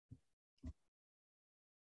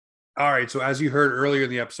All right. So as you heard earlier in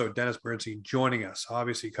the episode, Dennis Bernstein joining us.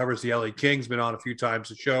 Obviously, he covers the LA Kings, been on a few times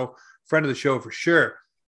the show, friend of the show for sure.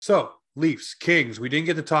 So Leafs, Kings. We didn't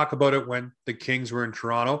get to talk about it when the Kings were in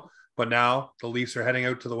Toronto, but now the Leafs are heading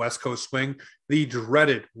out to the West Coast swing, the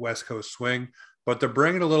dreaded West Coast swing. But they're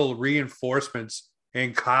bringing a little reinforcements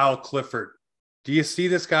in Kyle Clifford. Do you see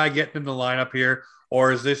this guy getting in the lineup here,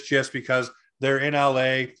 or is this just because they're in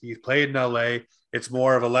LA? He's played in LA. It's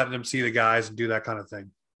more of a letting them see the guys and do that kind of thing.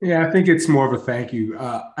 Yeah, I think it's more of a thank you.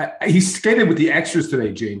 He skated with the extras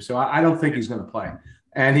today, James, so I don't think he's going to play.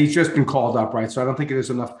 And he's just been called up, right? So I don't think it is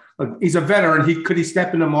enough. Look, he's a veteran. Could he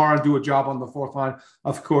step in tomorrow and do a job on the fourth line?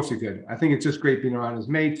 Of course he could. I think it's just great being around his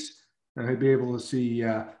mates, and he'll be able to see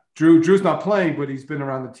Drew. Drew's not playing, but he's been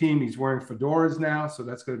around the team. He's wearing fedoras now, so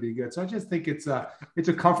that's going to be good. So I just think it's a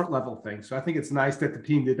comfort level thing. So I think it's nice that the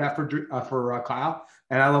team did that for Kyle.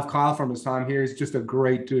 And I love Kyle from his time here. He's just a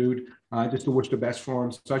great dude. Just to wish the best for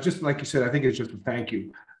him. So I just, like you said, I think it's just a thank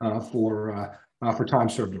you for time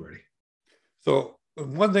served already. So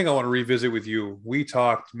one thing I want to revisit with you, we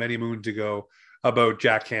talked many moons ago about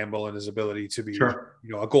Jack Campbell and his ability to be, sure,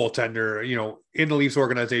 a goaltender, in the Leafs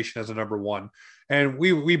organization as a number one. And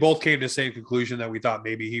we both came to the same conclusion that we thought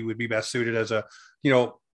maybe he would be best suited as a,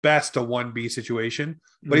 best a 1B situation,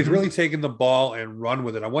 but he's really taken the ball and run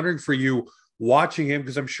with it. I'm wondering for you, watching him,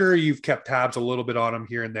 because I'm sure you've kept tabs a little bit on him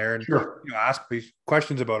here and there and sure, ask these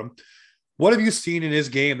questions about him. What have you seen in his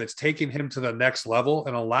game that's taking him to the next level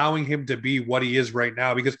and allowing him to be what he is right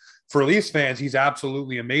now? Because for Leafs fans, he's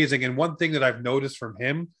absolutely amazing. And one thing that I've noticed from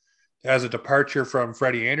him as a departure from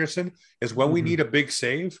Freddie Anderson is when we need a big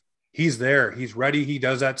save, he's there. He's ready. He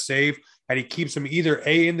does that save, and he keeps him either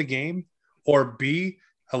A, in the game, or B,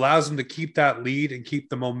 allows him to keep that lead and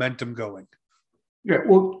keep the momentum going. Yeah,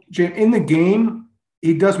 well, Jim, in the game,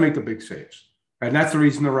 he does make the big saves. And that's the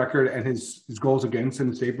reason the record and his goals against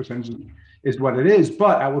and the save percentage is what it is.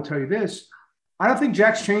 But I will tell you this, I don't think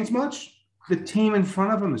Jack's changed much. The team in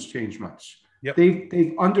front of him has changed much. Yep.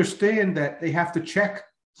 They understand that they have to check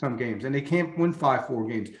some games, and they can't win 5-4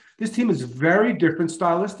 games. This team is very different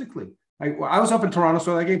stylistically. I was up in Toronto,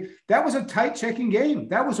 so that game, that was a tight checking game.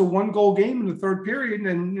 That was a 1-goal game in the third period.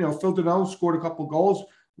 And, Phil Danault scored a couple goals,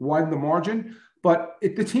 widened the margin. But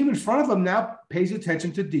the team in front of them now pays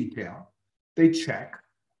attention to detail. They check.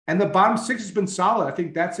 And the bottom six has been solid. I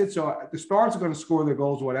think that's it. So the Stars are going to score their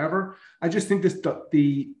goals, whatever. I just think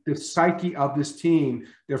the psyche of this team,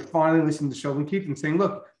 they're finally listening to Sheldon Keefe and saying,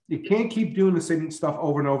 look, you can't keep doing the same stuff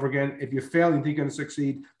over and over again. If you fail, you think you're going to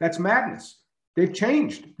succeed. That's madness. They've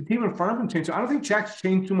changed. The team in front of them changed. So I don't think Jack's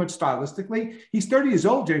changed too much stylistically. He's 30 years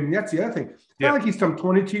old, Jamie. That's the other thing. It's not like he's some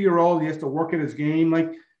 22-year-old. He has to work at his game.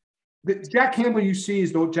 Like, the Jack Campbell you see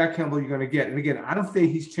is the Jack Campbell you're going to get. And again, I don't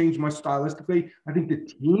think he's changed much stylistically. I think the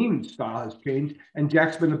team style has changed, and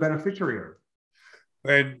Jack's been the beneficiary of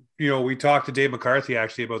it. And, we talked to Dave McCarthy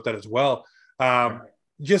actually about that as well.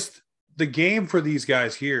 Just the game for these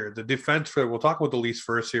guys here, the defense we'll talk about the Leafs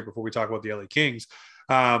first here before we talk about the LA Kings.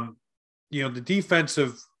 The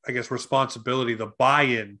defensive, responsibility, the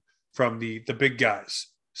buy-in from the big guys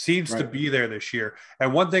seems to be there this year.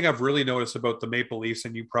 And one thing I've really noticed about the Maple Leafs,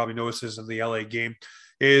 and you probably noticed this in the LA game,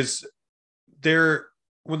 is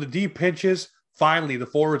when the D pinches, finally the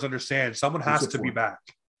forwards understand someone has to be back.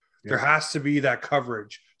 Yeah. There has to be that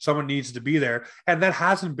coverage. Someone needs to be there. And that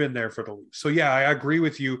hasn't been there for the Leafs. So yeah, I agree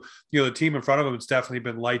with you. The team in front of them has definitely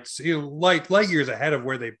been light years ahead of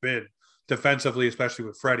where they've been defensively, especially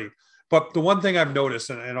with Freddie. But the one thing I've noticed,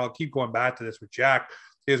 and I'll keep going back to this with Jack,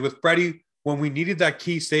 is with Freddie, when we needed that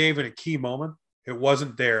key save in a key moment, it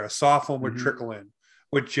wasn't there. A soft one would trickle in.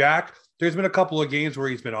 With Jack, there's been a couple of games where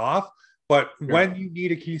he's been off, but when you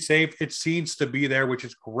need a key save, it seems to be there, which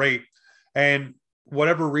is great. And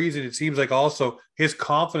whatever reason, it seems like also his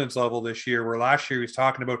confidence level this year, where last year he was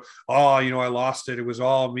talking about, I lost it. It was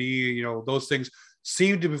all me. Those things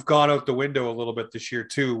seem to have gone out the window a little bit this year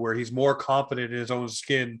too, where he's more confident in his own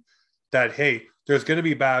skin that, hey, there's going to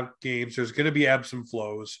be bad games. There's going to be ebbs and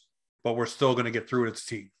flows, but we're still going to get through it as a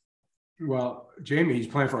team. Well, Jamie, he's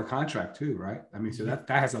playing for a contract too, right? I mean, so that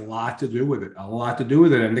has a lot to do with it,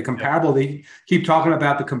 And the comparable, they keep talking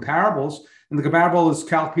about the comparables, and the comparable is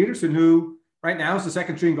Cal Peterson, who right now is the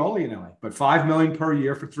second string goalie in LA, but $5 million per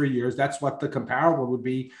year for 3 years. That's what the comparable would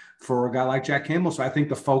be for a guy like Jack Campbell. So I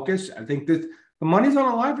think I think that the money's on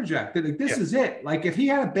the line for Jack. This is it. Like, if he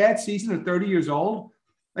had a bad season at 30 years old,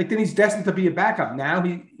 then he's destined to be a backup. Now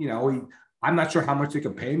I'm not sure how much they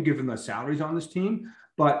could pay him given the salaries on this team,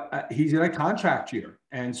 but he's in a contract year.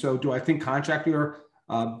 And so do I think contract year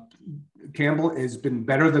Campbell has been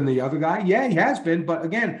better than the other guy. Yeah, he has been. But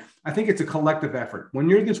again, I think it's a collective effort. When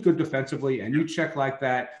you're this good defensively and you check like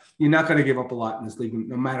that, you're not going to give up a lot in this league,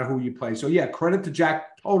 no matter who you play. So yeah, credit to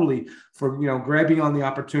Jack totally for grabbing on the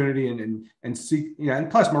opportunity and see,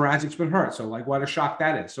 and plus Mrazic's been hurt. So like what a shock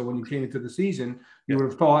that is. So when you came into the season, you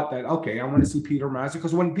would have thought that, okay, I want to see Peter Mrazek,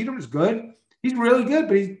 because when Peter is good, he's really good,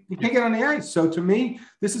 but he can't get on the ice. So to me,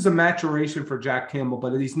 this is a maturation for Jack Campbell,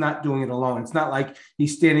 but he's not doing it alone. It's not like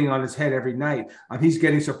he's standing on his head every night. He's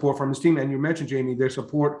getting support from his team. And you mentioned, Jamie, their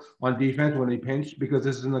support on defense when they pinch, because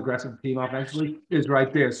this is an aggressive team offensively, is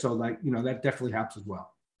right there. So that definitely helps as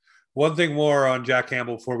well. One thing more on Jack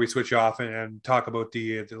Campbell before we switch off and talk about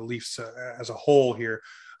the Leafs as a whole here.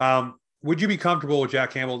 Would you be comfortable with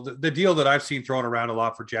Jack Campbell? The deal that I've seen thrown around a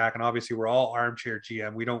lot for Jack, and obviously we're all armchair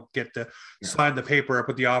GM. We don't get to sign the paper or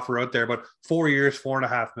put the offer out there, but 4 years,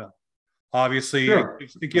 $4.5 million. Obviously, sure.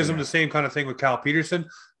 it gives them the same kind of thing with Cal Peterson,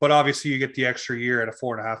 but obviously you get the extra year at a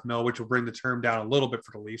 $4.5 million, which will bring the term down a little bit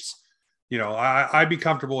for the Leafs. I'd be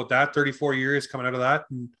comfortable with that. 34 years coming out of that.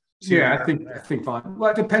 I think fine.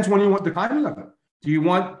 Well, it depends when you want the timing of it. Do you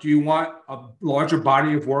want a larger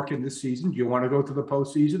body of work in this season? Do you want to go to the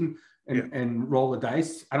postseason and roll the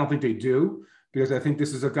dice? I don't think they do, because I think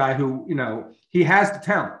this is a guy who, he has the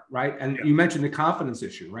talent, right? And you mentioned the confidence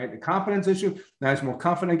issue, right? The confidence issue, now he's more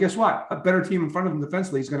confident. Guess what? A better team in front of him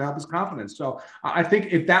defensively is going to help his confidence. So I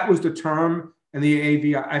think if that was the term and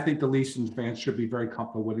the AV, I think the Leafs fans should be very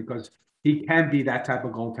comfortable with it, because he can be that type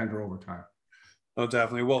of goaltender over time. Oh,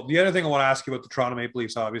 definitely. Well, the other thing I want to ask you about the Toronto Maple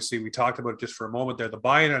Leafs, obviously, we talked about it just for a moment there. The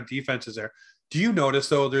buy-in on defense is there. Do you notice,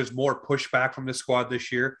 though, there's more pushback from this squad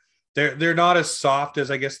this year? They're not as soft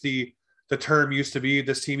as I guess the term used to be.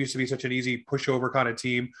 This team used to be such an easy pushover kind of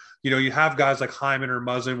team. You have guys like Hyman or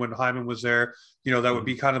Muzzin when Hyman was there. That would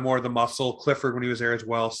be kind of more of the muscle. Clifford when he was there as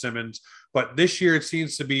well, Simmons. But this year it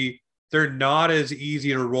seems to be they're not as easy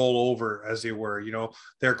to roll over as they were.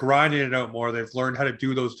 They're grinding it out more. They've learned how to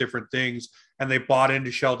do those different things, and they bought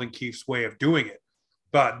into Sheldon Keefe's way of doing it.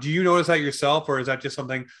 But do you notice that yourself, or is that just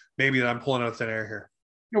something maybe that I'm pulling out of thin air here?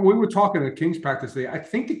 We were talking at Kings practice today. I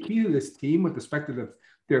think the key to this team with respect to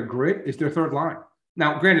their grit is their third line.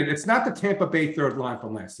 Now, granted, it's not the Tampa Bay third line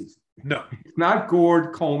from last season. No. It's not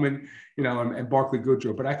Gord, Coleman, and Barclay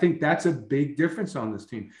Goodrow. But I think that's a big difference on this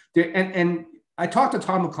team. And I talked to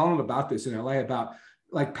Tom McClellan about this in LA about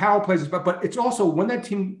like power plays, but it's also when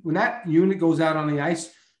that unit goes out on the ice,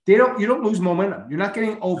 you don't lose momentum. You're not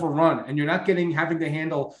getting overrun, and you're not having to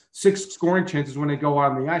handle 6 scoring chances when they go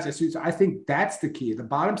out on the ice. I think that's the key. The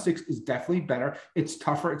bottom 6 is definitely better. It's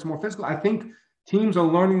tougher. It's more physical. I think teams are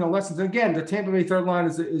learning the lessons. And again, the Tampa Bay third line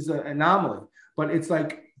is an anomaly, but it's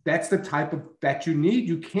like that's the type of that you need.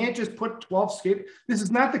 You can't just put 12 skate. This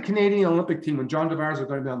is not the Canadian Olympic team when John Tavares is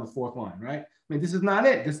going to be on the fourth line, right? I mean, this is not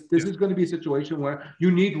it. This is going to be a situation where you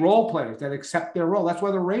need role players that accept their role. That's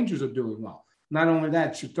why the Rangers are doing well. Not only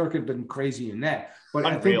that, Shesterkin has been crazy in that. But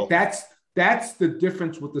unreal. I think that's the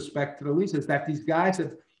difference with respect to the Leafs, is that these guys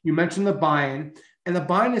you mentioned the buy-in, and the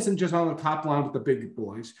buy-in isn't just on the top line with the big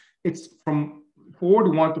boys. It's from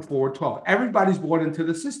forward 1 to forward 12. Everybody's bought into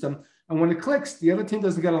the system. And when it clicks, the other team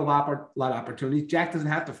doesn't get a lot of opportunities. Jack doesn't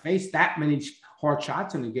have to face that many hard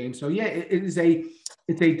shots in the game. So, yeah, it's a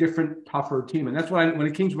different, tougher team. And that's why when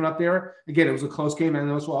the Kings went up there, again, it was a close game.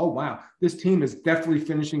 And I was, oh, wow, this team is definitely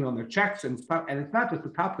finishing on their checks. And it's not just the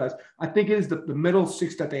top guys. I think it is the middle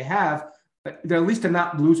 6 that they have. But they're at least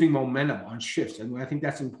not losing momentum on shifts. And I think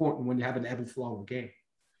that's important when you have an ebb and flow of a game.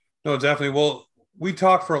 No, definitely. Well, we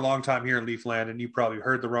talked for a long time here in Leafland, and you probably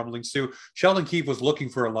heard the rumblings too. Sheldon Keefe was looking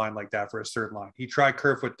for a line like that for his third line. He tried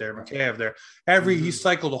Kerfoot there, Mikheyev there. He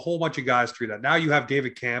cycled a whole bunch of guys through that. Now you have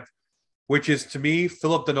David Kampf, which is, to me,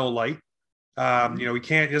 Philip Deneau light. He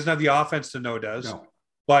doesn't have the offense Deneau does,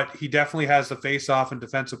 but he definitely has the face-off and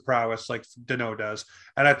defensive prowess like Deneau does.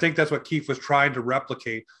 And I think that's what Keefe was trying to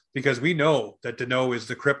replicate, because we know that Deneau is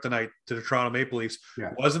the kryptonite to the Toronto Maple Leafs.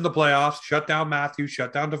 Yeah. Was in the playoffs, shut down Matthews,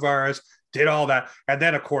 shut down Tavares, did all that. And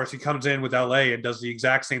then, of course, he comes in with LA and does the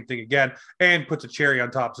exact same thing again and puts a cherry on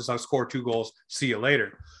top. Just, I'll score 2 goals, see you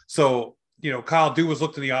later. So, Kyle Dubas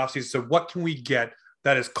looked in the offseason and said, what can we get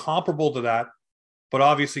that is comparable to that? But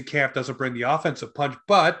obviously, Camp doesn't bring the offensive punch.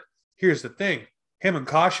 But here's the thing. Him and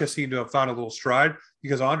Kasha seem to have found a little stride,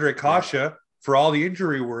 because Andre Kasha, for all the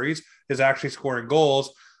injury worries, is actually scoring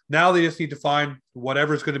goals. Now they just need to find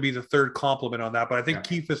whatever's going to be the third complement on that. But I think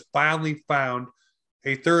Keefe has finally found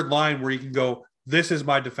a third line where you can go, this is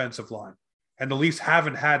my defensive line. And the Leafs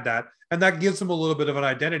haven't had that. And that gives them a little bit of an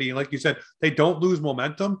identity. And like you said, they don't lose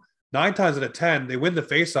momentum. 9 times out of 10, they win the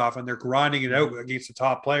faceoff, and they're grinding it out against the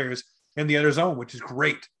top players in the other zone, which is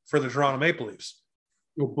great for the Toronto Maple Leafs.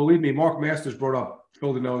 Well, believe me, Mark Masters brought up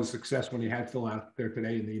Phil Deneau's success when he had Phil out there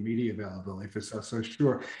today in the media availability for so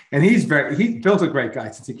sure. And Phil's a great guy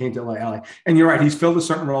since he came to LA. And you're right, he's filled a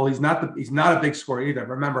certain role. He's not a big scorer either.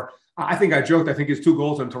 Remember, I think I joked, I think his 2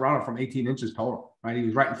 goals in Toronto from 18 inches total, right? He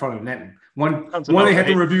was right in front of the net. One they had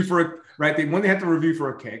to review for it, right? They had to review for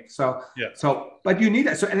a kick. But you need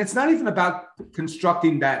that. So, and it's not even about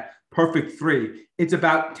constructing that perfect 3. It's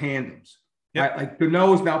about tandems. Yep. Right? Like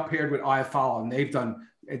Deneau is now paired with Iafallo,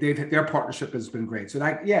 and their partnership has been great. So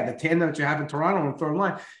the tandem that you have in Toronto on the third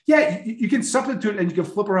line, you can substitute and you can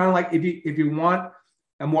flip around. Like if you want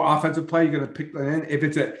a more offensive play, you're going to pick that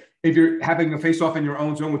in. If you're having a face-off in your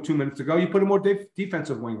own zone with 2 minutes to go, you put a more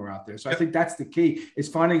defensive winger out there. So I think that's the key, is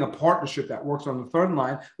finding a partnership that works on the third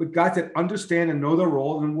line with guys that understand and know their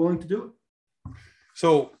role and are willing to do it.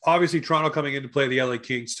 So obviously Toronto coming in to play the LA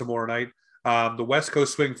Kings tomorrow night. The West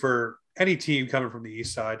Coast swing for any team coming from the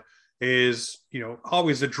East side is,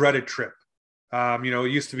 always a dreaded trip.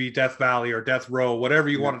 It used to be Death Valley or Death Row, whatever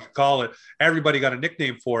you wanted to call it. Everybody got a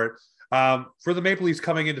nickname for it. For the Maple Leafs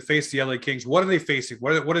coming in to face the LA Kings, what are they facing?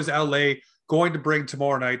 What is LA going to bring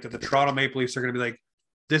tomorrow night that the Toronto Maple Leafs are going to be like,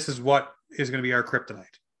 this is what is going to be our kryptonite?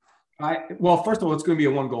 Well, first of all, it's going to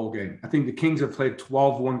be a 1-goal game. I think the Kings have played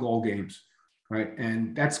 12 1-goal games, right?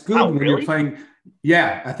 And that's good when you're playing.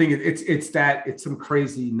 Yeah, I think it's some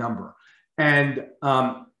crazy number. And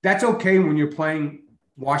that's okay when you're playing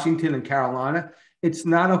Washington and Carolina. It's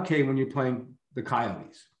not okay when you're playing the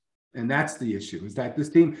Coyotes. And that's the issue, is that this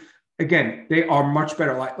team, again, they are much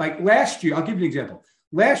better. Like last year, I'll give you an example.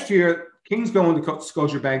 Last year, Kings going to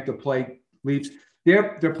Scotiabank to play Leafs.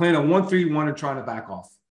 They're playing a 1-3-1 and trying to back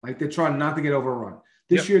off. Like they're trying not to get overrun.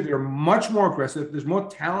 This year, they're much more aggressive. There's more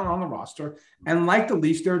talent on the roster. And like the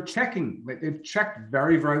Leafs, they're checking. They've checked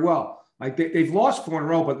very, very well. Like they've lost 4 in a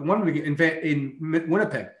row, but one in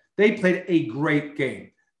Winnipeg, they played a great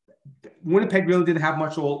game. Winnipeg really didn't have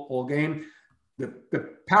much all game. The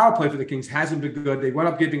power play for the Kings hasn't been good. They wound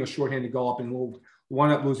up giving a shorthanded goal up and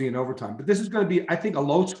wound up losing in overtime. But this is going to be, I think, a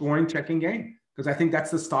low-scoring checking game, because I think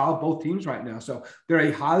that's the style of both teams right now. So they're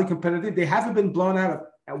a highly competitive. They haven't been blown out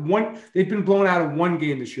of one. They've been blown out of one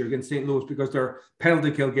game this year against St. Louis because their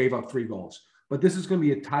penalty kill gave up 3 goals. But this is going to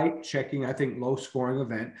be a tight, checking, I think, low-scoring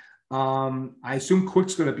event. I assume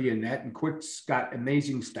Quick's going to be in net, and Quick's got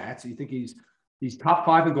amazing stats. You think he's top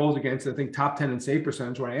 5 in goals against, I think top 10 in save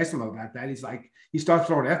percentage. When I asked him about that, he's like, he starts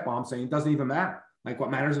throwing F-bombs saying it doesn't even matter. Like what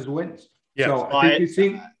matters is wins. Yeah. So I think you've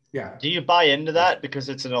seen, yeah. Do you buy into that because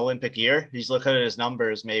it's an Olympic year? He's looking at his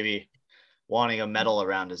numbers, maybe wanting a medal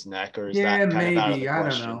around his neck, or is that kind of out of the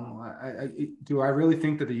question? I don't know. Do I really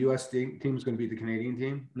think that the U.S. team is going to beat the Canadian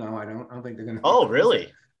team? No, I don't. I don't think they're going to. Oh,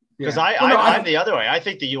 really? Because I'm the other way. I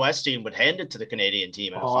think the U.S. team would hand it to the Canadian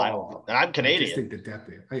team in the final. And I'm Canadian. I just think the depth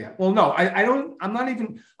there. Oh, yeah. Well, no, I don't. I'm not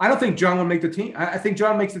even. I don't think John will make the team. I think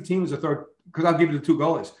John makes the team as a third, because I'll give you the 2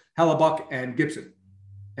 goalies, Hellebuck and Gibson,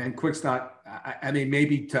 and Quick's not. I mean,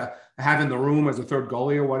 maybe to have in the room as a third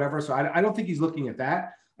goalie or whatever. So I don't think he's looking at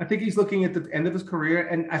that. I think he's looking at the end of his career,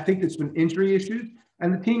 and I think it's been injury issues.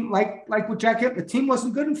 And the team, like with Jack Hipp, the team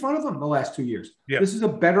wasn't good in front of them the last 2 years. Yep. This is a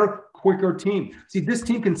better, quicker team. See, this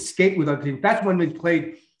team can skate with other teams. That's when they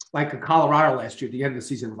played like a Colorado last year at the end of the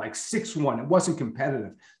season, like 6-1. It wasn't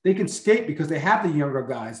competitive. They can skate because they have the younger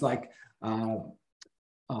guys. Like the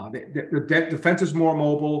defense is more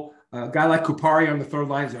mobile. A guy like Kupari on the third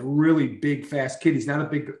line is a really big, fast kid. He's not a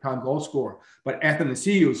big-time goal scorer, but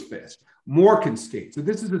Athanasiou is fast. Moore can skate. So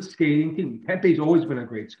this is a skating team. Tempe's always been a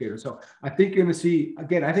great skater. So I think you're going to see,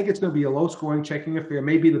 again, I think it's going to be a low-scoring checking affair,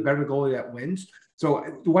 maybe the better goalie that wins. So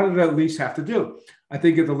what do the Leafs have to do? I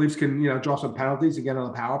think if the Leafs can, draw some penalties again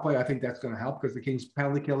on the power play, I think that's going to help, because the Kings'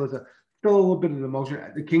 penalty kill is still a little bit of an emotion.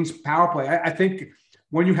 The Kings' power play, I think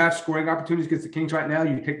when you have scoring opportunities against the Kings right now,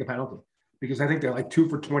 you take the penalty, because I think they're like 2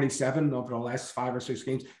 for 27 over the last 5 or 6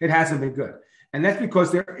 games. It hasn't been good. And that's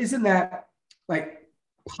because there isn't that, like,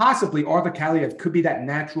 possibly Arthur Kaliyev could be that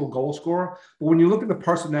natural goal scorer. But when you look at the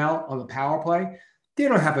personnel on the power play, they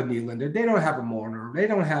don't have a Nylander. They don't have a Marner. They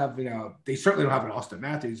don't have, they certainly don't have an Austin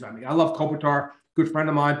Matthews. I mean, I love Kopitar, good friend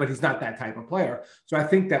of mine, but he's not that type of player. So I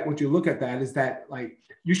think that what you look at that is that, like,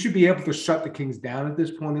 you should be able to shut the Kings down at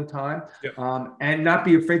this point in time, and not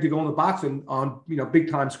be afraid to go in the box and on,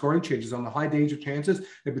 big time scoring changes on the high danger chances.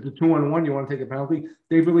 If it's a 2-on-1, you want to take a penalty.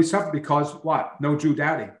 They've really suffered because what? No Drew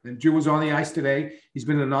Doughty. And Drew was on the ice today. He's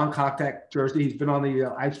been in a non-contact jersey. He's been on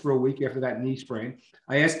the ice for a week after that knee sprain.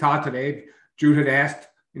 I asked Todd today if Drew had asked,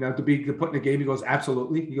 to put in the game. He goes,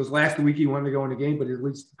 absolutely. He goes, last week he wanted to go in the game, but he's at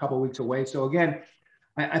least a couple of weeks away. So again,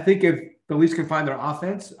 I think if the Leafs can find their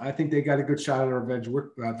offense, I think they got a good shot at a revenge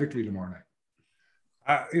victory tomorrow night.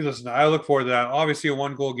 Listen, I look forward to that. Obviously, a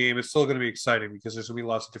 1-goal game is still going to be exciting because there's going to be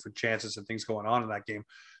lots of different chances and things going on in that game.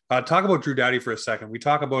 Talk about Drew Doughty for a second. We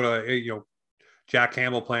talk about Jack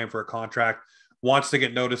Campbell playing for a contract, wants to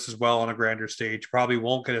get noticed as well on a grander stage. Probably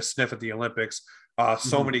won't get a sniff at the Olympics.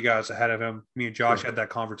 So many guys ahead of him. Me and Josh had that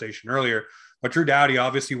conversation earlier. But Drew Doughty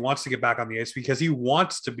obviously wants to get back on the ice because he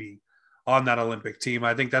wants to be on that Olympic team.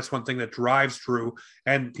 I think that's one thing that drives Drew.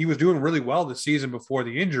 And he was doing really well this season before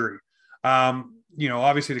the injury.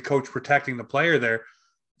 Obviously the coach protecting the player there.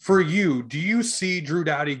 For you, do you see Drew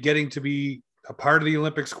Doughty getting to be a part of the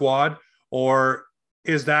Olympic squad, or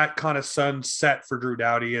is that kind of sunset for Drew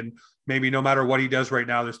Doughty? And maybe no matter what he does right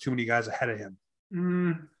now, there's too many guys ahead of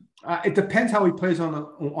him. It depends how he plays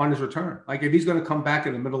on his return. Like if he's going to come back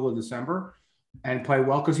in the middle of December and play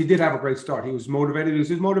well, because he did have a great start. He was motivated. He was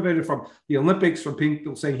motivated from the Olympics, from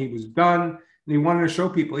people saying he was done, and he wanted to show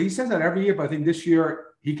people. He says that every year, but I think this year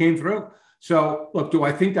he came through. So, look, do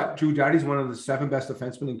I think that Drew Doughty is one of the 7 best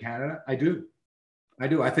defensemen in Canada? I do.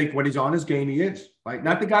 I think when he's on his game, he is. Like,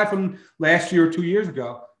 not the guy from last year or 2 years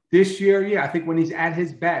ago. This year, yeah, I think when he's at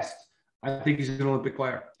his best, I think he's an Olympic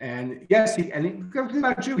player. And yes, he's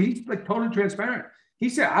about Drew. He's like totally transparent. He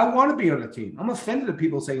said, I want to be on the team. I'm offended at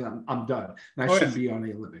people saying I'm done and I shouldn't be on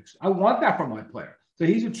the Olympics. I want that from my player. So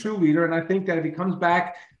he's a true leader. And I think that if he comes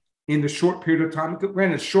back in the short period of time,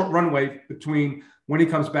 granted, a short runway between when he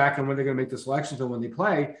comes back and when they're going to make the selections and when they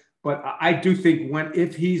play. But I do think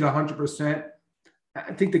if he's 100%,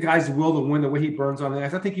 I think the guy's will to win, the way he burns on the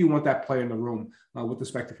ice, I think you want that player in the room with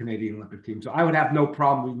respect to Canadian Olympic team. So I would have no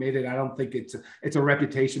problem. We made it. I don't think it's a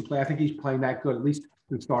reputation play. I think he's playing that good, at least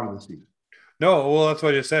at the start of the season. No, well, that's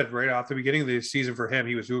what I just said. Right off the beginning of the season for him,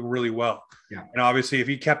 he was doing really well. Yeah. And obviously, if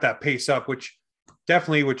he kept that pace up, which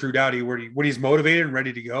definitely with Drew Doughty, when he's motivated and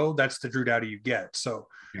ready to go, that's the Drew Doughty you get. So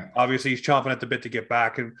obviously, he's chomping at the bit to get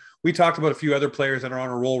back. And we talked about a few other players that are on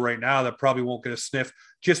a roll right now that probably won't get a sniff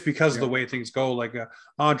just because of the way things go, like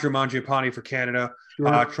Andrew Mangiapane for Canada,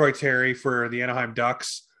 Troy Terry for the Anaheim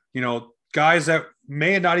Ducks. Guys that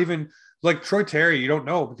may not even like Troy Terry. You don't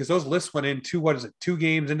know because those lists went in 2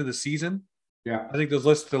 games into the season. Yeah, I think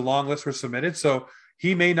the long lists were submitted. So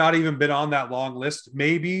he may not even been on that long list,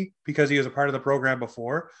 maybe because he was a part of the program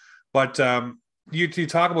before. But you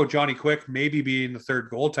talk about Johnny Quick maybe being the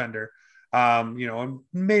 3rd goaltender, and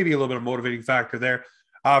maybe a little bit of motivating factor there.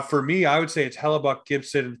 For me, I would say it's Hellebuck,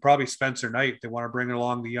 Gibson, and probably Spencer Knight. They want to bring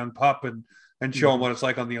along the young pup and show him what it's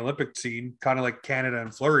like on the Olympic scene, kind of like Canada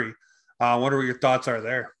and Fleury. I wonder what your thoughts are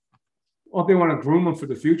there. Well, if they want to groom him for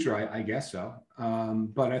the future, I guess so.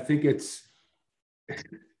 But I think it's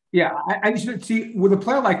I just see with a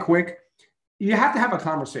player like Quick, you have to have a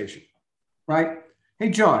conversation, right? Hey,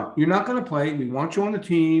 John, you're not going to play. We want you on the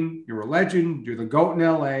team. You're a legend. You're the GOAT in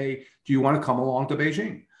LA. Do you want to come along to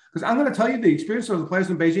Beijing? Because I'm going to tell you, the experience of the players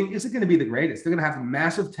in Beijing isn't going to be the greatest. They're going to have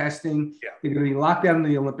massive testing. Yeah. They're going to be locked down in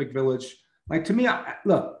the Olympic Village. Like, to me,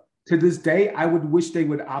 look, to this day, I would wish they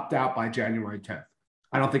would opt out by January 10th.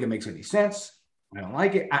 I don't think it makes any sense. I don't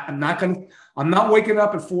like it. I'm not waking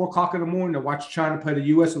up at 4 o'clock in the morning to watch China play the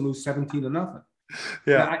U.S. and lose 17-0.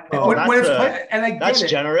 Yeah. That's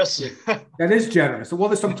generous. That is generous. Well,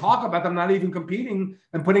 there's some talk about them not even competing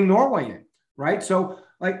and putting Norway in, right? So,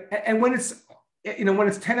 and when it's, when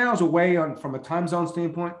it's 10 hours away from a time zone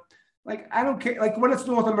standpoint, I don't care. Like, when it's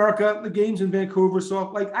North America, the game's in Vancouver.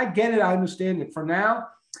 So, I get it. I understand it. For now,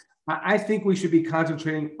 I think we should be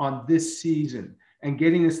concentrating on this season and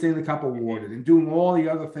getting the Stanley Cup awarded and doing all the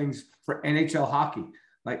other things for NHL hockey.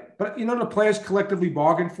 But the players collectively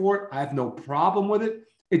bargained for it. I have no problem with it.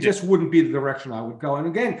 It just wouldn't be the direction I would go. And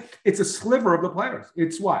again, it's a sliver of the players.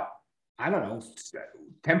 It's what? I don't know,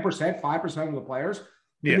 10%, 5% of the players.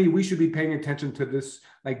 To me, we should be paying attention to this,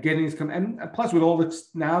 getting this. And plus, with all this,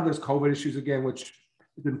 now there's COVID issues again, which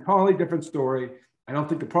is a totally different story. I don't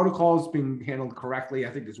think the protocol is being handled correctly.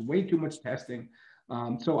 I think there's way too much testing.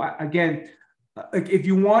 If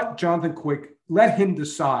you want Jonathan Quick, let him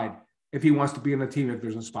decide if he wants to be on the team, if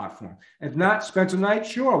there's a spot for him. If not, Spencer Knight,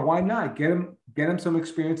 sure, why not? Get him some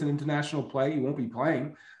experience in international play. He won't be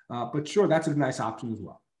playing, but sure, that's a nice option as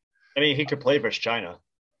well. I mean, he could play versus China.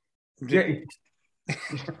 Yeah.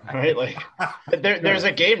 Right? There's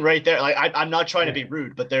a game right there. I'm not trying to be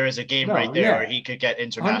rude, but there is a game right there where he could get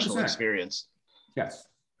international 100%. Experience. Yes.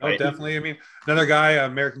 Right? Oh, definitely. I mean, another guy,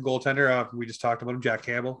 American goaltender, we just talked about him, Jack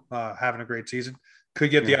Campbell, having a great season. Could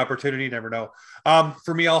get the opportunity, never know.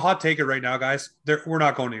 For me, I'll hot take it right now, guys. We're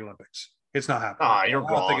not going to the Olympics. It's not happening. You're wrong.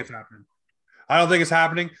 I don't think it's happening. I don't think it's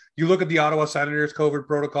happening. You look at the Ottawa Senators COVID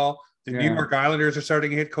protocol. The New York Islanders are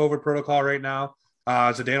starting to hit COVID protocol right now.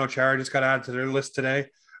 Zdeno Chara just got added to their list today.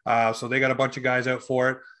 So they got a bunch of guys out for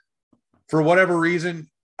it. for whatever reason,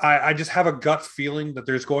 I just have a gut feeling that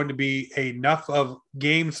there's going to be enough of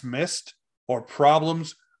games missed or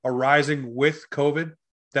problems arising with COVID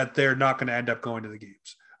that they're not going to end up going to the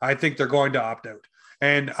games. I think they're going to opt out.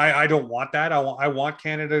 And I don't want that. I want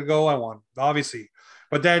Canada to go. I want, obviously.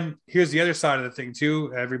 But then here's the other side of the thing,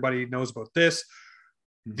 too. Everybody knows about this.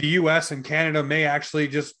 The U.S. and Canada may actually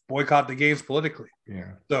just boycott the games politically.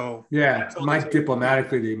 Yeah. So might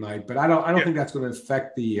diplomatically they might, but I don't think that's going to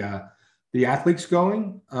affect the athletes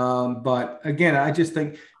going. But again, I just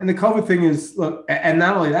think, and the COVID thing is, look, and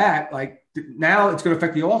not only that, like now it's going to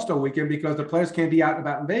affect the All-Star weekend because the players can't be out and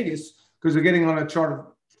about in Vegas because they're getting on a charter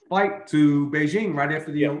flight to Beijing right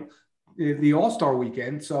after the All-Star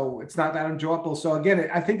weekend. So it's not that enjoyable. So again,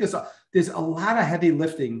 I think there's a lot of heavy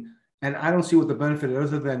lifting, and I don't see what the benefit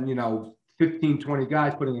is other than, 15, 20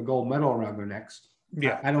 guys putting a gold medal around their necks.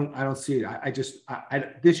 Yeah. I don't see it. I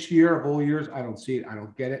this year of all years, I don't see it. I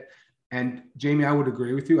don't get it. And Jamie, I would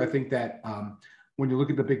agree with you. I think that when you look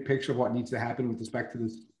at the big picture of what needs to happen with respect to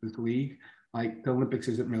this league, like the Olympics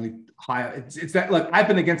isn't really high. It's that, look, I've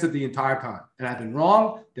been against it the entire time and I've been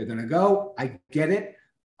wrong. They're going to go. I get it.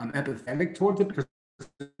 I'm empathetic towards it because,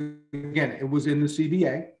 again, it was in the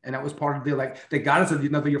CBA and that was part of they got us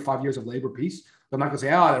another year, 5 years of labor peace. I'm not going to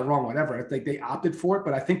say, oh, they're wrong, whatever. I think they opted for it,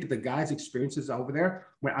 but I think that the guys' experiences over there,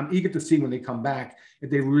 I'm eager to see when they come back, if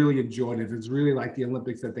they really enjoyed it. If it's really like the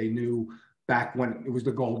Olympics that they knew back when it was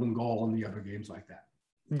the golden goal and the other games like that.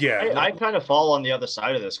 Yeah. I kind of fall on the other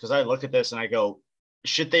side of this because I look at this and I go,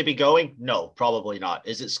 should they be going? No, probably not.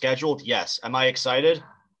 Is it scheduled? Yes. Am I excited?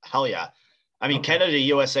 Hell yeah. I mean, okay. Canada,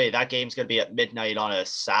 USA, that game's going to be at midnight on a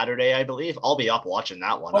Saturday, I believe. I'll be up watching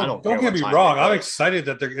that one. Don't get me wrong. I'm excited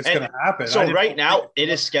that it's going to happen. So right now, it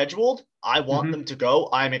is scheduled. I want them to go.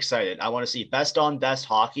 I'm excited. I want to see best on best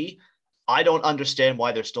hockey. I don't understand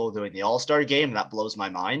why they're still doing the All-Star game. That blows my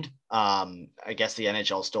mind. I guess the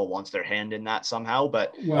NHL still wants their hand in that somehow.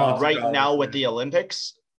 But right now with the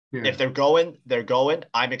Olympics, if they're going, they're going.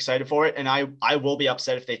 I'm excited for it. And I will be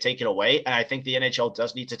upset if they take it away. And I think the NHL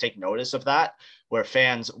does need to take notice of that, where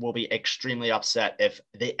fans will be extremely upset if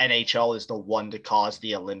the NHL is the one to cause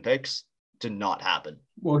the Olympics to not happen.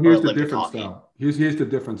 Well, here's the difference, though. Here's the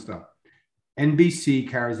difference, though. NBC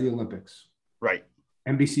carries the Olympics. Right.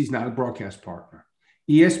 NBC's not a broadcast partner.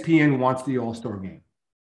 ESPN wants the All-Star game.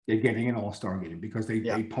 They're getting an All-Star game because they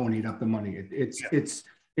ponied up the money. It's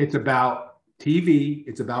about TV.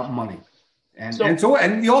 It's about money. And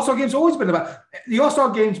the All-Star game's always been about – the All-Star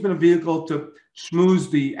game's been a vehicle to schmooze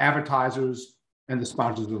the advertisers and the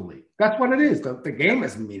sponsors of the league. That's what it is. The game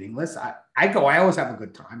isn't meaningless. I always have a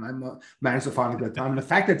good time. I'm managed to find a good time. And the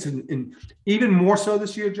fact that it's in even more so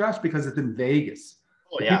this year, Josh, because it's in Vegas.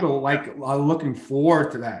 People are looking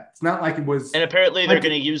forward to that. It's not like it was. And apparently they're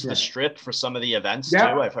going to use the Strip for some of the events too.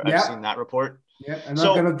 I've seen that report. Yeah, and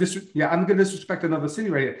I'm going to disrespect another city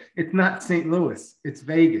right here. It's not St. Louis. It's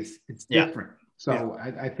Vegas. It's different. So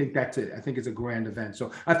I think that's it. I think it's a grand event.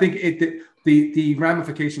 So I think the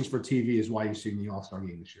ramifications for TV is why you're seeing the All-Star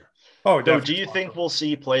game this year. Oh, definitely. So do you think we'll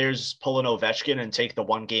see players pull an Ovechkin and take the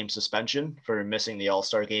 1-game suspension for missing the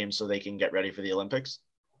All-Star game so they can get ready for the Olympics?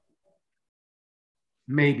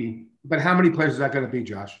 Maybe, but how many players is that going to be,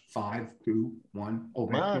 Josh? 5, 2, 1,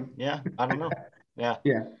 Ovechkin? I don't know.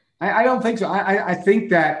 Yeah. I don't think so. I think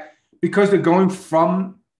that because they're going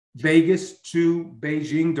from Vegas to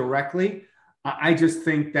Beijing directly, I just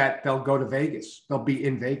think that they'll go to Vegas. They'll be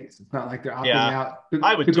in Vegas. It's not like they're opting out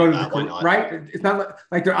to go to the right. It's not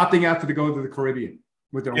like they're opting out to go to the Caribbean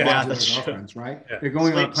with their wives and their girlfriends, right? Yeah. They're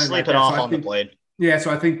going on a plane sleeping off on the plane. Yeah,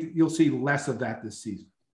 so I think you'll see less of that this season.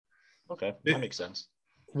 Okay, that makes sense.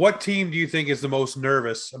 What team do you think is the most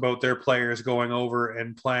nervous about their players going over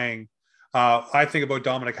and playing? I think about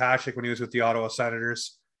Dominic Hasek when he was with the Ottawa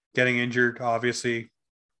Senators, getting injured. Obviously,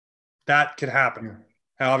 that could happen. Yeah.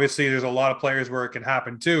 And obviously, there's a lot of players where it can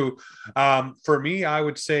happen too. For me, I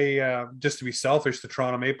would say, just to be selfish, the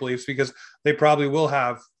Toronto Maple Leafs, because they probably will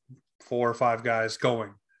have 4 or 5 guys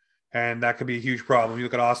going, and that could be a huge problem. You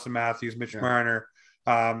look at Austin Matthews, Mitch Marner,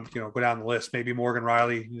 go down the list. Maybe Morgan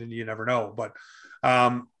Riley. You never know, but.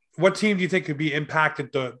 What team do you think could be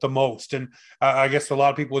impacted the most? And I guess a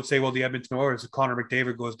lot of people would say, well, the Edmonton Oilers, if Connor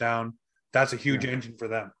McDavid goes down, that's a huge engine for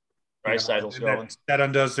them. That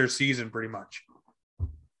undoes their season pretty much.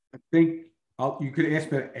 I think you could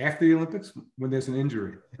ask me after the Olympics when there's an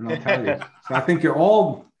injury, and I'll tell you. So I think you're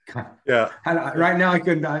all right now, I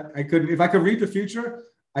couldn't. If I could read the future,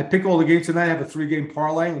 I pick all the games tonight. I have a 3-game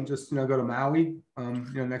parlay and just go to Maui,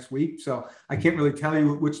 next week. So I can't really tell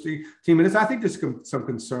you which team it is. I think there's some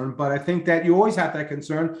concern, but I think that you always have that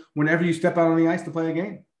concern whenever you step out on the ice to play a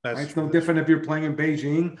game. Right? It's no different if you're playing in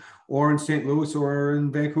Beijing or in St. Louis or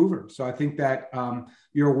in Vancouver. So I think that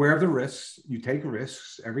you're aware of the risks. You take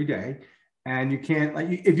risks every day, and you can't, like,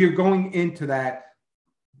 if you're going into that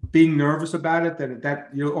being nervous about it, that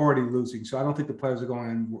you're already losing. So I don't think the players are going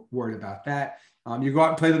and worried about that. You go out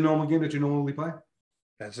and play the normal game that you normally play.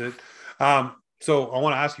 That's it. So I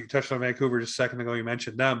want to ask you, touched on Vancouver just a second ago. You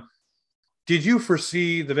mentioned them. Did you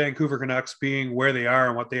foresee the Vancouver Canucks being where they are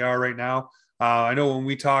and what they are right now? I know when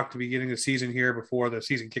we talked at the beginning of the season here before the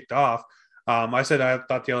season kicked off, I said I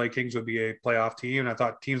thought the LA Kings would be a playoff team, and I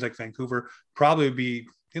thought teams like Vancouver probably would be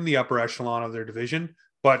in the upper echelon of their division,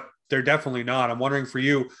 but they're definitely not. I'm wondering for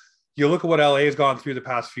you, you look at what LA has gone through the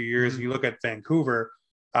past few years, and you look at Vancouver.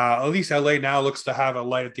 At least LA now looks to have a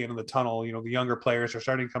light at the end of the tunnel. You know, the younger players are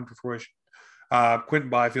starting to come to fruition. Quentin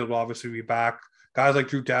Byfield will obviously be back. Guys like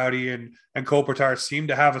Drew Doughty and Kopitar seem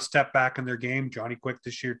to have a step back in their game. Johnny Quick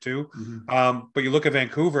this year too. But you look at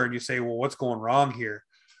Vancouver and you say, well, what's going wrong here?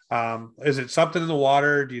 Is it something in the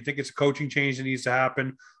water? Do you think it's a coaching change that needs to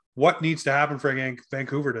happen? What needs to happen for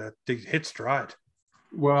Vancouver to hit stride?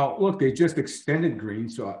 Well, look, they just extended Green,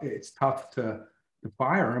 so it's tough to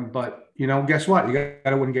fire him. But, you know, guess what? You got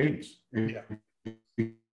to win games. Yeah.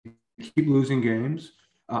 You keep losing games.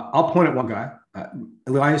 I'll point at one guy.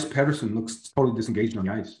 Elias Pettersson looks totally disengaged on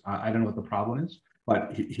the ice. I don't know what the problem is,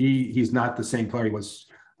 but he's not the same player he was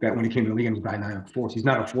that when he came to the league and was dynamic force. He's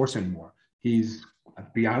not a force anymore. He's, to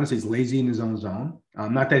be honest, he's lazy in his own zone.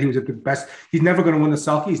 Not that he was at the best. He's never going to win the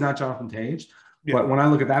Selke. He's not Jonathan Tage. Yeah. But when I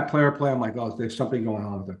look at that player play, I'm like, oh, there's something going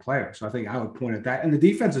on with the player. So I think I would point at that. And the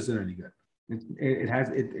defense isn't any good.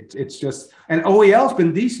 It's just, and OEL's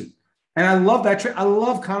been decent. And I love that. I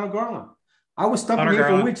love Connor Garland. I was stumping here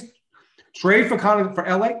for weeks. Trade for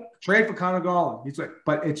LA. Trade for Connor Garland. He's like,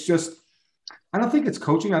 but it's just, I don't think it's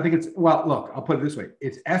coaching. I think it's, well, look, I'll put it this way: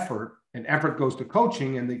 it's effort, and effort goes to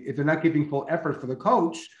coaching. And if they're not giving full effort for the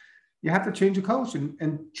coach, you have to change the coach.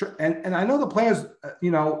 And I know the players,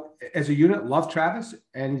 you know, as a unit, love Travis,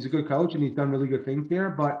 and he's a good coach, and he's done really good things there.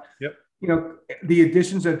 But you know, the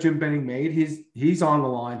additions that Jim Benning made, he's on the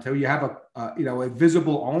line too. You have a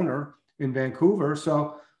visible owner in Vancouver,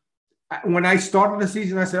 so. When I started the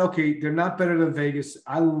season, I said, okay, they're not better than Vegas.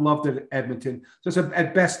 I loved it at Edmonton. So it's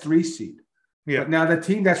at best 3 seed. Yeah. But now the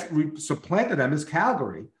team that's supplanted them is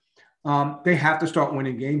Calgary. They have to start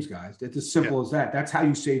winning games, guys. It's as simple as that. That's how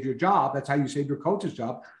you save your job. That's how you save your coach's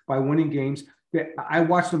job, by winning games. I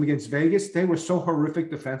watched them against Vegas. They were so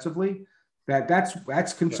horrific defensively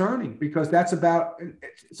that's concerning, because that's about,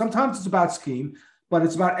 sometimes it's about scheme, but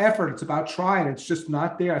it's about effort. It's about trying. It's just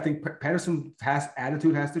not there. I think Pettersson's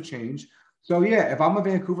attitude has to change. So yeah, if I'm a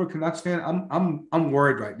Vancouver Canucks fan, I'm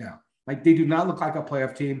worried right now. Like, they do not look like a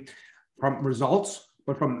playoff team from results,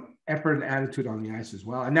 but from effort and attitude on the ice as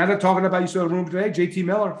well. And now they're talking about, you saw the room today, JT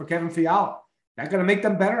Miller for Kevin Fiala. That going to make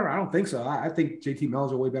them better? I don't think so. I think JT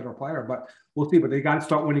Miller's a way better player, but we'll see. But they got to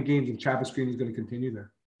start winning games, and Travis Green is going to continue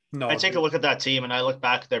there. No, I take a look at that team, and I look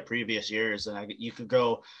back at their previous years, and you could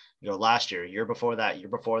go, last year before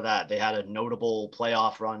that, they had a notable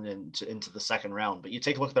playoff run into the second round. But you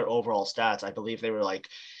take a look at their overall stats. I believe they were like,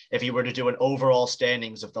 if you were to do an overall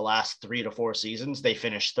standings of the last 3 to 4 seasons, they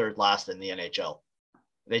finished third last in the NHL.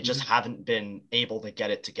 They just haven't been able to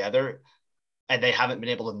get it together, and they haven't been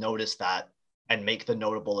able to notice that and make the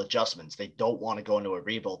notable adjustments. They don't want to go into a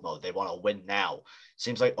rebuild mode. They want to win now.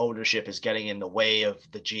 Seems like ownership is getting in the way of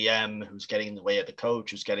the GM, who's getting in the way of the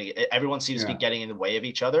coach, everyone seems to be getting in the way of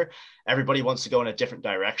each other. Everybody wants to go in a different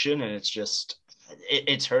direction, and it's just,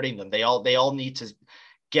 it's hurting them. They all need to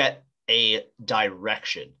get a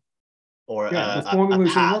direction or the formula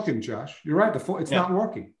isn't working, Josh. You're right. It's not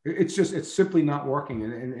working. It's simply not working.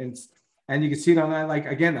 And you can see it on that, like,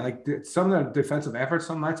 again, like some of the defensive efforts,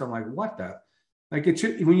 some nights I'm like, what the? Like, it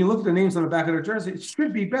should, when you look at the names on the back of their jersey, it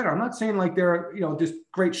should be better. I'm not saying like they're, just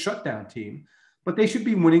great shutdown team, but they should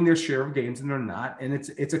be winning their share of games, and they're not. And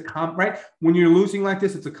it's right? When you're losing like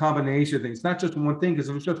this, it's a combination of things. It's not just one thing, because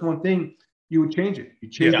if it's just one thing, you would change it. You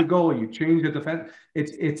change the goal, you change the defense.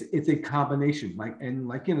 It's a combination. Like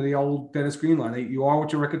the old Dennis Green line, you are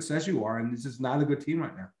what your record says you are, and this is not a good team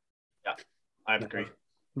right now. Yeah, I agree.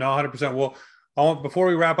 No, 100%. Well, before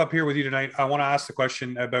we wrap up here with you tonight, I want to ask the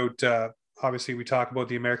question about, obviously we talk about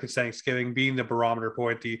the American Thanksgiving being the barometer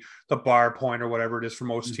point, the bar point, or whatever it is for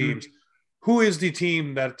most teams. Who is the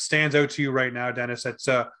team that stands out to you right now, Dennis, that's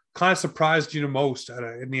kind of surprised you the most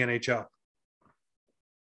in the NHL?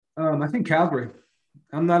 I think Calgary.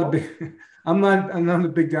 I'm not a big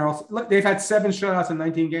Daryl. Look, they've had 7 shutouts in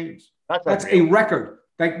 19 games. That's a record.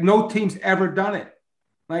 Like, no team's ever done it.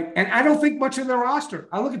 Like, and I don't think much of their roster.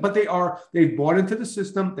 But they've bought into the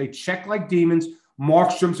system. They check like demons.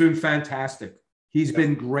 Markstrom's been fantastic. He's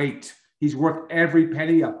been great. He's worth every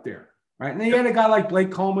penny up there, right? And then you had a guy like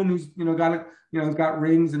Blake Coleman who's got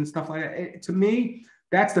rings and stuff like that. To me,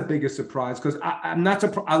 that's the biggest surprise because I'm not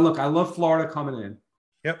surprised. I love Florida coming in.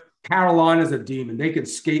 Yep. Carolina's a demon. They can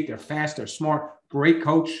skate. They're fast. They're smart. Great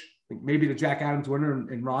coach. Maybe the Jack Adams winner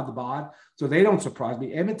and Rod the Bod. So they don't surprise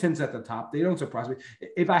me. Edmonton's at the top. They don't surprise me.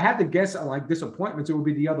 If I had to guess on like disappointments, it would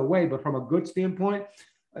be the other way. But from a good standpoint,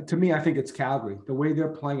 to me, I think it's Calgary. The way they're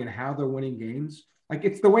playing and how they're winning games. Like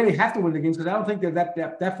it's the way they have to win the games because I don't think they're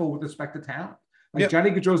that full with respect to talent. Like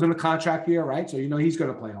Johnny Gaudreau's in the contract here, right? So he's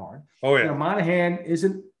going to play hard. Oh yeah. Monahan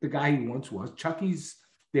isn't the guy he once was. Chucky's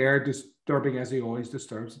there disturbing as he always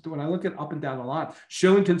disturbs. When I look at up and down the line,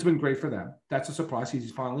 Shillington's been great for them. That's a surprise.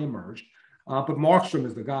 He's finally emerged. But Markstrom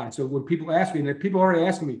is the guy. So when people ask me, and people are already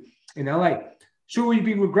asking me in LA, should we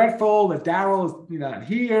be regretful that Darryl is not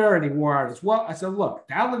here and he wore out as well? I said, look,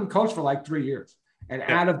 Darryl didn't coach for like 3 years. And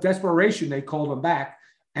out of desperation, they called him back.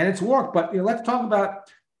 And it's worked. But let's talk about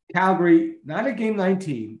Calgary, not at game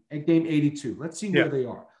 19, at game 82. Let's see where they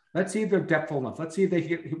are. Let's see if they're depthful enough. Let's see if they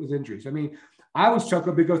hit with injuries. I mean, I was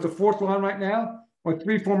chuckling because the fourth line right now are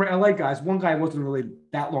 3 former LA guys. One guy wasn't really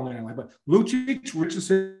that long in LA, but Lucic,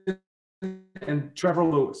 Richardson, and Trevor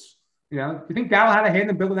Lewis. You think Darryl had a hand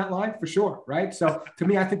in building that line? For sure, right? So to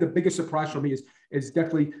me, I think the biggest surprise for me is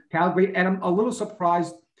definitely Calgary. And I'm a little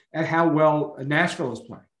surprised at how well Nashville is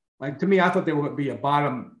playing. Like, to me, I thought they were going to be a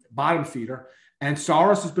bottom feeder. And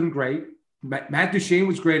Saros has been great. Matt Duchene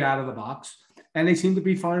was great out of the box. And they seem to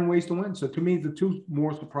be finding ways to win. So to me, the two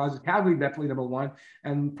more surprises, Calgary definitely number one,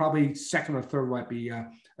 and probably second or third might be a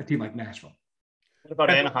team like Nashville. What about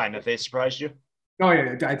Anaheim? Have they surprised you? Oh,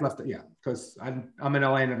 yeah, I'd left it, because I'm in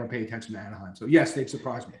LA and never pay attention to Anaheim. So, yes, they've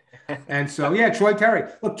surprised me. And so, Troy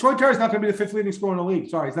Terry. Look, Troy Terry's not going to be the fifth leading scorer in the league.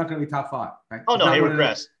 Sorry, he's not going to be top 5. Right? Oh, no, he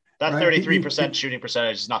regressed. That 33% shooting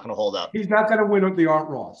percentage is not going to hold up. He's not going to win with the Art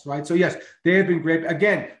Ross, right? So, yes, they have been great.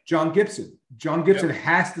 Again, John Gibson. John Gibson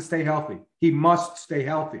has to stay healthy. He must stay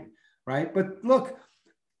healthy, right? But look,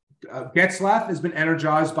 Getzlaff has been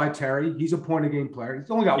energized by Terry. He's a point-a-game player.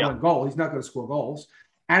 He's only got one goal. He's not going to score goals.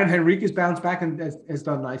 Adam Henrique has bounced back and has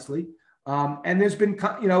done nicely. And there's been,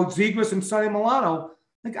 Zegras and Sonny Milano.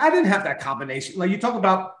 Like, I didn't have that combination. Like, you talk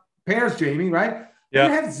about pairs, Jamie, right? Yeah. I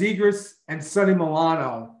didn't have Zegras and Sonny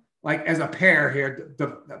Milano, like, as a pair here,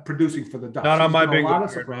 producing for the Ducks. Not on my big one.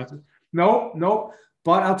 Nope.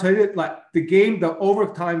 But I'll tell you, like, the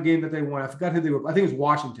overtime game that they won, I forgot who they were. I think it was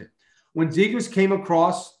Washington. When Zegras came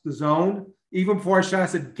across the zone, even before I shot, I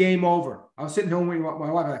said, game over. I was sitting home with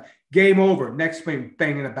my wife. I'm like, game over. Next play,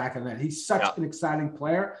 bang in the back of the net. He's such an exciting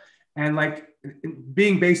player. And, like,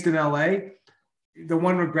 being based in L.A., the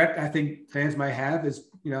one regret I think fans might have is,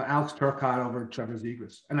 Alex Turcotte over Trevor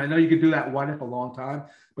Zegras. And I know you could do that one for a long time,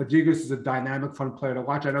 but Zegras is a dynamic, fun player to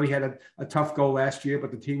watch. I know he had a tough goal last year,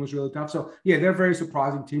 but the team was really tough. So, they're a very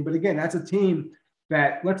surprising team. But, again, that's a team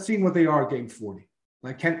that let's see what they are at game 40.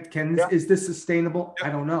 Like, is this sustainable? I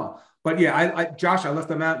don't know. But, Josh, I left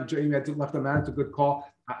them out. And Jamie, I left them out. It's a good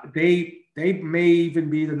call. They may even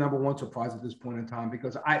be the number one surprise at this point in time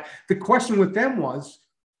because the question with them was,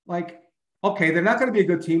 like, okay, they're not going to be a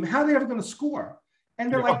good team. How are they ever going to score?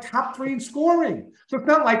 And they're like top 3 in scoring. So it's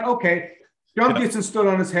not like, okay, John Gibson stood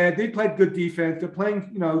on his head. They played good defense. They're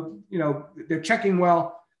playing, they're checking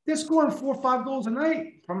well. They're scoring 4 or 5 goals a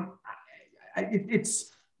night.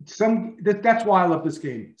 That's why I love this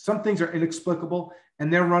game. Some things are inexplicable,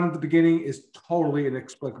 and their run at the beginning is totally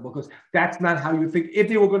inexplicable because that's not how you think. If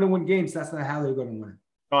they were going to win games, that's not how they're going to win.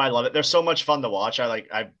 Oh, I love it. They're so much fun to watch.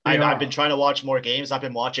 I've been trying to watch more games. I've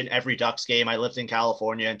been watching every Ducks game. I lived in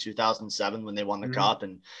California in 2007 when they won the Cup,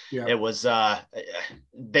 and it was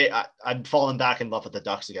I'm falling back in love with the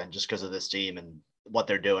Ducks again just because of this team and what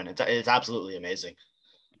they're doing. It's absolutely amazing.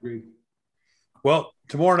 Agreed. Well,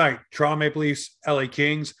 tomorrow night, Toronto Maple Leafs, LA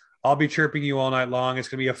Kings. I'll be chirping you all night long. It's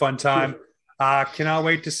going to be a fun time. Cannot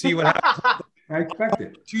wait to see what happens. I expect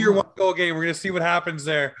it. 2-year 1-goal game. We're going to see what happens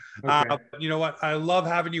there. Okay. You know what? I love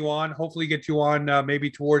having you on. Hopefully get you on maybe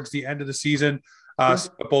towards the end of the season. See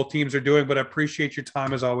what both teams are doing. But I appreciate your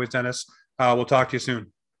time as always, Dennis. We'll talk to you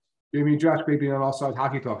soon. Jamie and Josh, great being on All Sides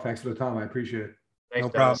Hockey Talk. Thanks for the time. I appreciate it. Thanks, no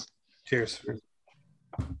problem. Dennis. Cheers.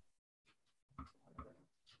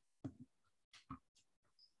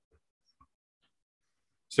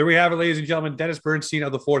 So we have it, ladies and gentlemen, Dennis Bernstein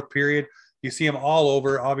of the fourth period. You see him all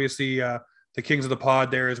over. Obviously, the Kings of the Pod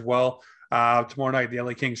there as well. Tomorrow night, the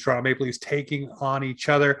LA Kings, Toronto Maple Leafs taking on each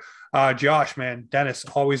other. Josh, man, Dennis,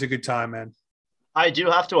 always a good time, man. I do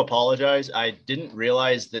have to apologize. I didn't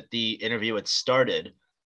realize that the interview had started.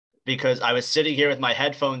 because I was sitting here with my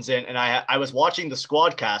headphones in, and I was watching the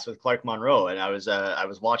squad cast with Clark Monroe, and I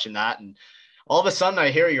was watching that, and all of a sudden I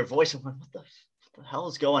hear your voice. I'm like, what the hell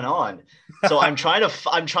is going on? So I'm trying to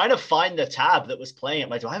find the tab that was playing it. I'm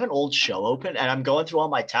like, do I have an old show open? And I'm going through all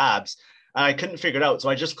my tabs, and I couldn't figure it out. So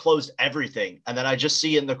I just closed everything, and then I just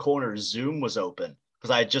see in the corner Zoom was open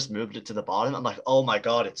because I had just moved it to the bottom. I'm like, oh my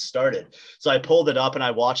God, it started. So I pulled it up and I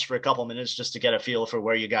watched for a couple minutes just to get a feel for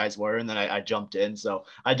where you guys were. And then I jumped in. So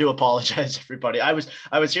I do apologize, everybody. I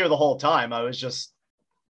was here the whole time. I was just,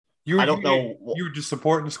 I don't know. You were just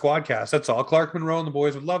supporting the Squadcast. That's all. Clark Monroe and the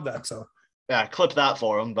boys would love that. So yeah, clip that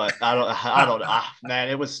for him. But I don't, man,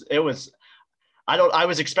 it was, I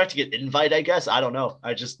was expecting an invite, I guess. I don't know.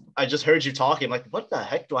 I just heard you talking. I'm like, what the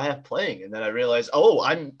heck do I have playing? And then I realized, oh,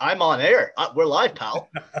 I'm on air. We're live, pal.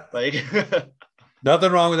 Like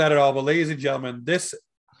nothing wrong with that at all. But ladies and gentlemen, this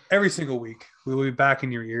every single week we will be back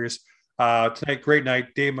in your ears. Tonight, great night.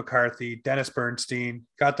 Dave McCarthy, Dennis Bernstein,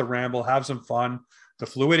 got the ramble, have some fun. The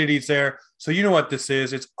fluidity's there. So you know what this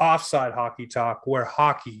is. It's Offside Hockey Talk, where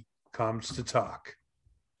hockey comes to talk.